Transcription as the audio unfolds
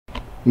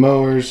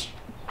mowers,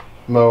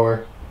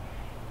 mower,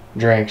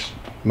 drinks,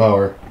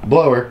 mower,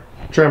 blower,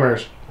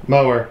 trimmers,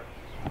 mower,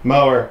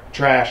 mower,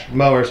 trash,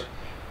 mowers.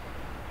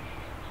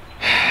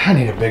 I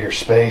need a bigger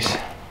space.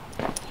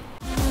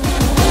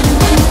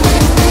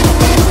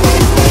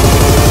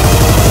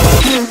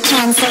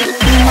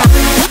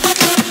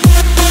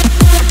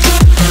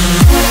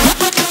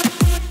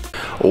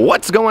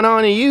 What's going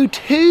on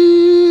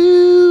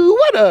YouTube?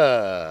 What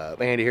up?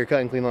 Andy here,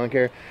 Cut and Clean Lawn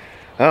Care.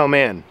 Oh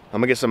man,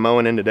 I'm gonna get some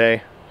mowing in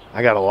today.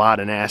 I got a lot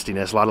of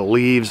nastiness, a lot of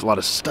leaves, a lot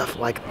of stuff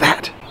like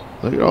that.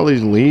 Look at all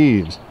these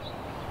leaves.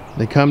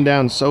 They come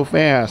down so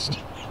fast.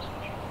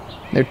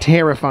 They're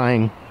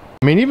terrifying.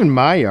 I mean, even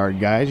my yard,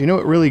 guys, you know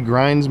what really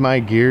grinds my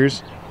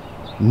gears?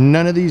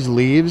 None of these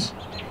leaves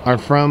are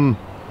from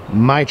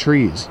my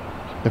trees.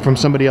 They're from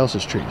somebody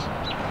else's trees.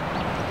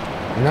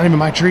 They're not even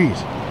my trees.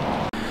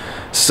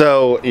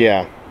 So,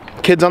 yeah,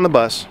 kids on the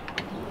bus.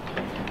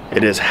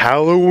 It is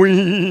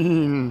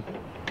Halloween.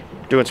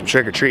 Doing some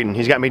trick-or-treating.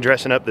 He's got me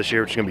dressing up this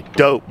year, which is gonna be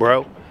dope,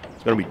 bro.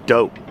 It's gonna be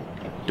dope.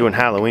 Doing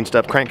Halloween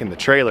stuff, cranking the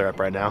trailer up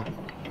right now.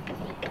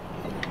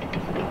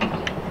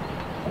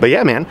 But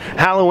yeah, man,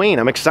 Halloween,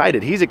 I'm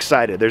excited. He's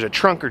excited. There's a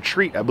trunk or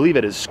treat, I believe,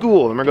 at his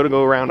school, and we're gonna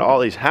go around to all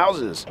these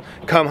houses,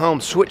 come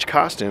home, switch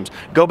costumes,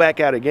 go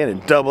back out again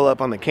and double up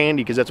on the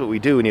candy, because that's what we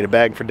do. We need a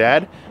bag for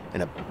dad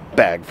and a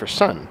bag for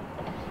son.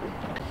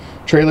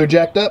 Trailer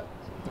jacked up?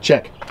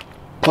 Check.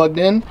 Plugged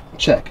in?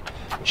 Check.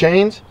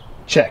 Chains?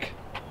 Check.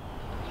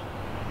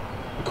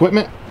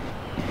 Equipment?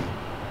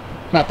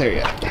 Not there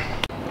yet.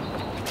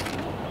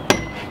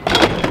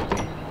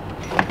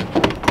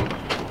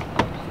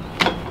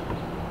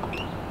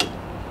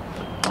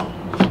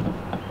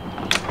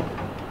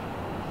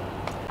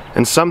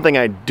 And something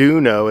I do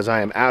know is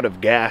I am out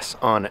of gas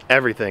on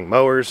everything.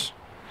 Mowers,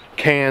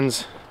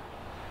 cans.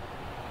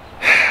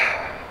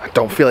 I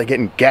don't feel like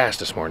getting gas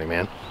this morning,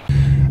 man.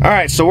 All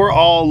right, so we're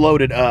all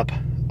loaded up.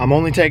 I'm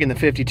only taking the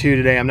 52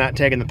 today. I'm not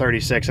taking the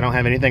 36. I don't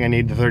have anything I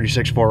need the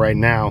 36 for right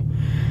now.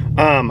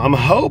 I'm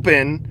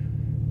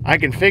hoping I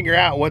can figure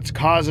out what's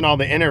causing all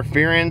the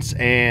interference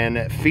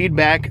and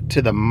feedback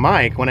to the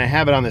mic when I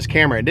have it on this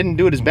camera. It didn't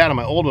do it as bad on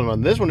my old one,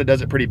 but this one it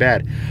does it pretty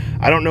bad.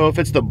 I don't know if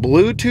it's the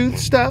Bluetooth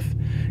stuff,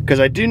 because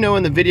I do know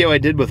in the video I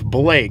did with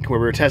Blake where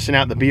we were testing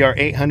out the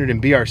BR800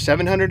 and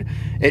BR700,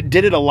 it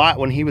did it a lot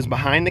when he was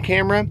behind the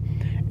camera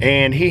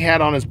and he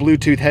had on his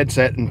Bluetooth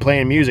headset and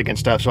playing music and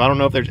stuff. So I don't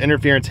know if there's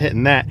interference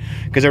hitting that,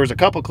 because there was a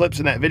couple clips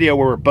in that video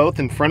where we're both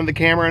in front of the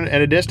camera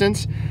at a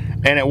distance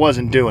and it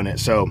wasn't doing it.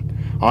 So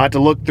I'll have to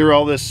look through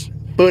all this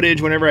footage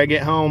whenever I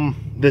get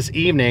home this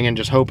evening and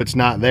just hope it's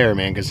not there,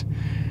 man, because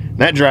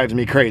that drives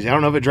me crazy. I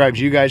don't know if it drives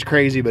you guys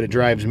crazy, but it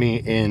drives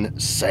me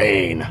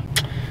insane.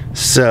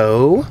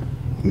 So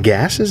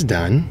gas is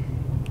done.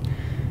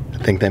 I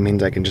think that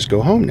means I can just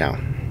go home now.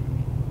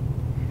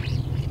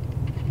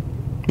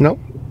 Nope.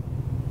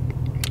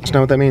 That's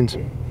not what that means.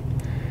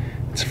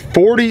 It's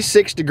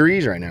 46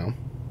 degrees right now.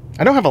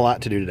 I don't have a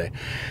lot to do today.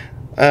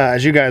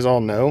 As you guys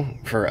all know,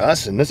 for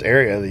us in this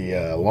area,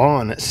 the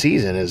lawn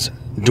season is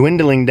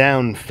dwindling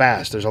down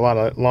fast. There's a lot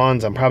of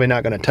lawns I'm probably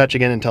not going to touch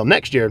again until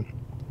next year.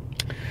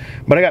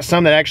 But I got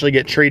some that actually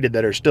get treated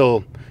that are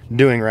still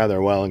doing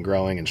rather well and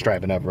growing and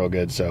striping up real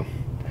good. So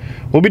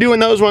we'll be doing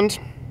those ones.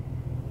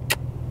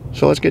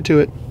 So let's get to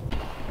it.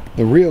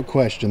 The real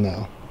question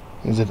though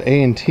is if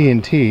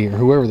AT&T or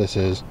whoever this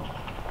is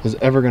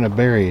ever gonna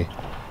bury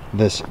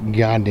this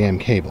goddamn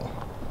cable.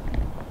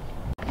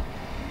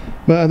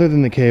 But other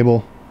than the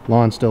cable,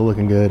 lawn's still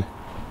looking good.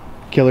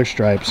 Killer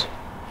stripes.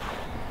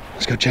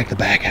 Let's go check the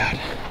back out.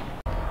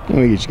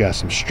 We just got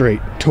some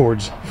straight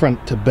towards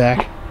front to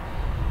back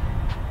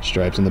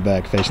stripes in the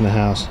back facing the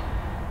house.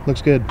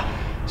 Looks good.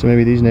 So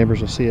maybe these neighbors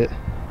will see it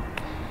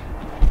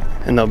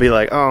and they'll be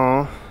like,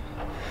 oh,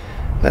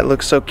 that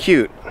looks so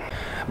cute.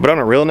 But on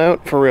a real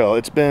note, for real,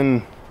 it's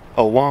been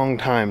a long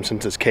time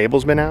since this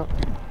cable's been out.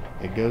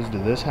 It goes to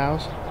this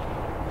house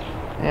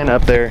and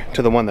up there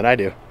to the one that I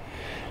do.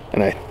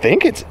 And I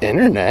think it's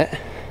internet.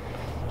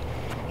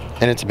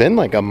 And it's been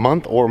like a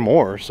month or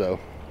more, so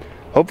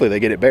hopefully they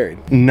get it buried.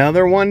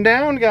 Another one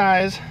down,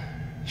 guys.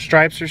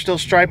 Stripes are still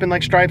striping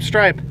like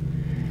stripe.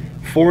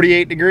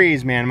 48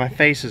 degrees, man. My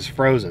face is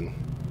frozen.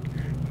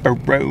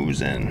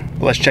 Frozen.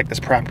 But let's check this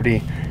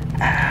property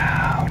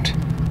out.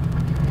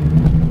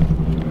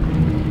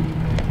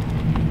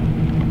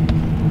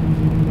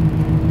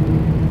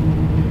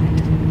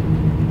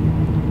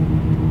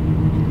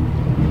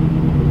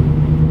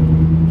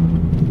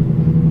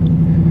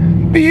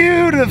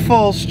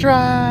 Beautiful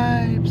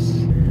stripes.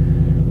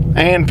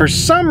 And for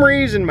some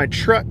reason my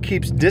truck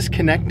keeps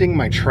disconnecting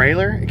my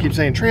trailer. It keeps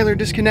saying trailer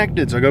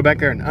disconnected. So I go back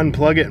there and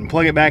unplug it and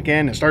plug it back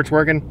in. It starts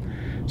working.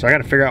 So I got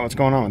to figure out what's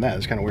going on with that.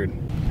 It's kind of weird.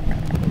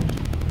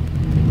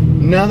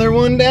 Another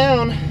one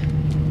down.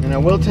 And I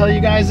will tell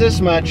you guys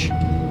this much.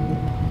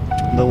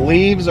 The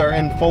leaves are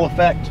in full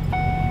effect.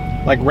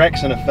 Like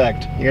Rex in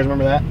effect. You guys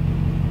remember that?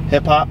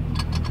 Hip hop.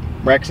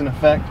 Rex in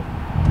effect.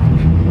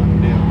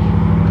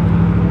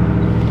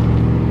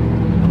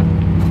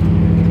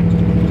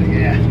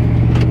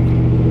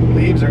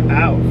 Leaves are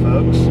out,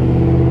 folks.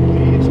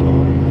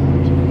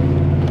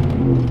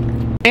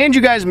 And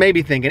you guys may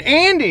be thinking,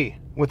 Andy,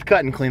 with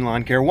Cut and Clean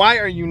Lawn Care, why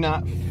are you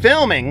not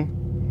filming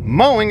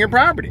mowing your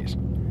properties?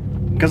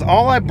 Because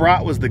all I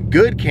brought was the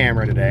good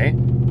camera today,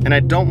 and I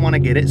don't want to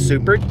get it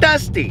super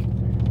dusty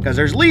because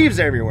there's leaves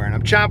everywhere and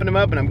I'm chopping them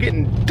up and I'm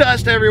getting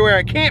dust everywhere.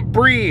 I can't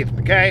breathe,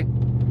 okay?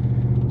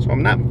 So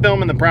I'm not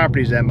filming the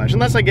properties that much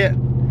unless I get,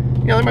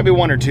 you know, there might be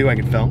one or two I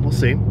could film, we'll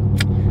see.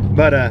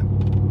 But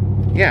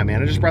yeah,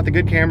 man, I just brought the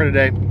good camera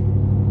today.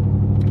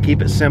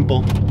 Keep it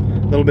simple.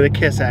 A little bit of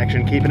kiss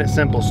action, keeping it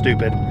simple,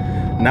 stupid.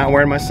 Not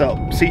wearing my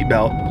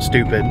seatbelt,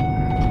 stupid.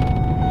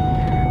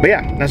 But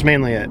yeah, that's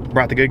mainly it.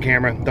 Brought the good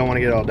camera, don't want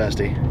to get all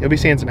dusty. You'll be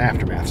seeing some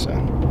aftermath, so.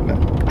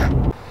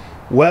 But.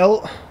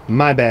 Well,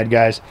 my bad,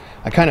 guys.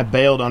 I kind of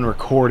bailed on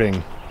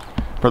recording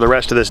for the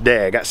rest of this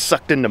day. I got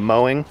sucked into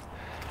mowing,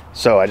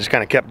 so I just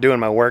kind of kept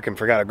doing my work and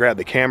forgot to grab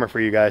the camera for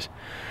you guys.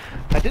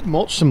 I did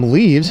mulch some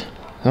leaves.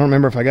 I don't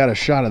remember if I got a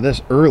shot of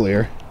this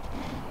earlier,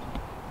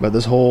 but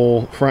this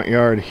whole front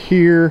yard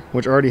here,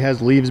 which already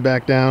has leaves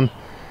back down,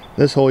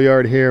 this whole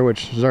yard here,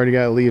 which has already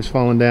got leaves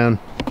falling down,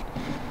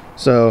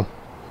 so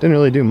didn't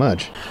really do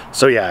much.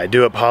 So yeah, I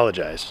do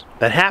apologize.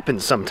 That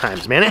happens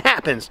sometimes, man, it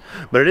happens,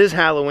 but it is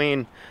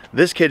Halloween.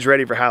 This kid's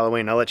ready for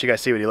Halloween. I'll let you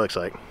guys see what he looks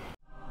like.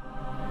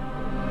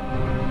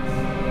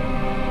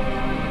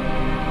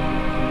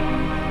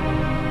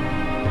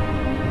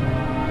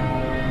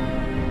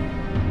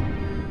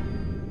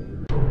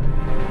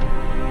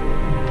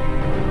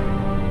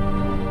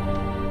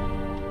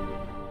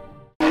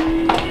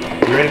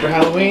 You ready for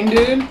Halloween,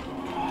 dude? No,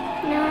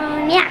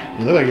 yeah.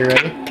 You look like you're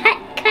ready.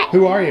 Cut.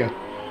 Who are you?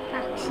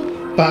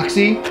 Foxy.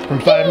 Foxy from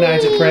Five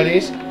Nights at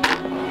Freddy's.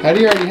 How do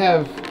you already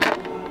have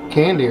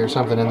candy or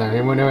something in there?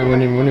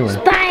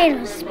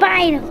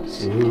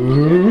 Spinos.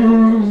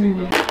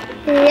 Ooh.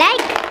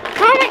 Like,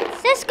 comment,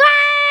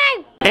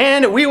 subscribe.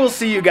 And we will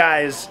see you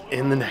guys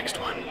in the next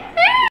one.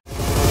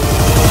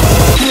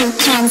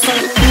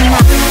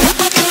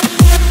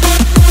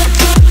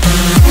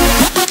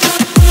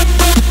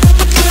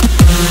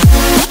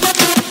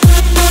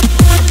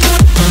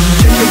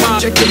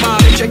 Check your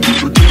body,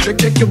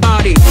 check your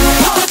body.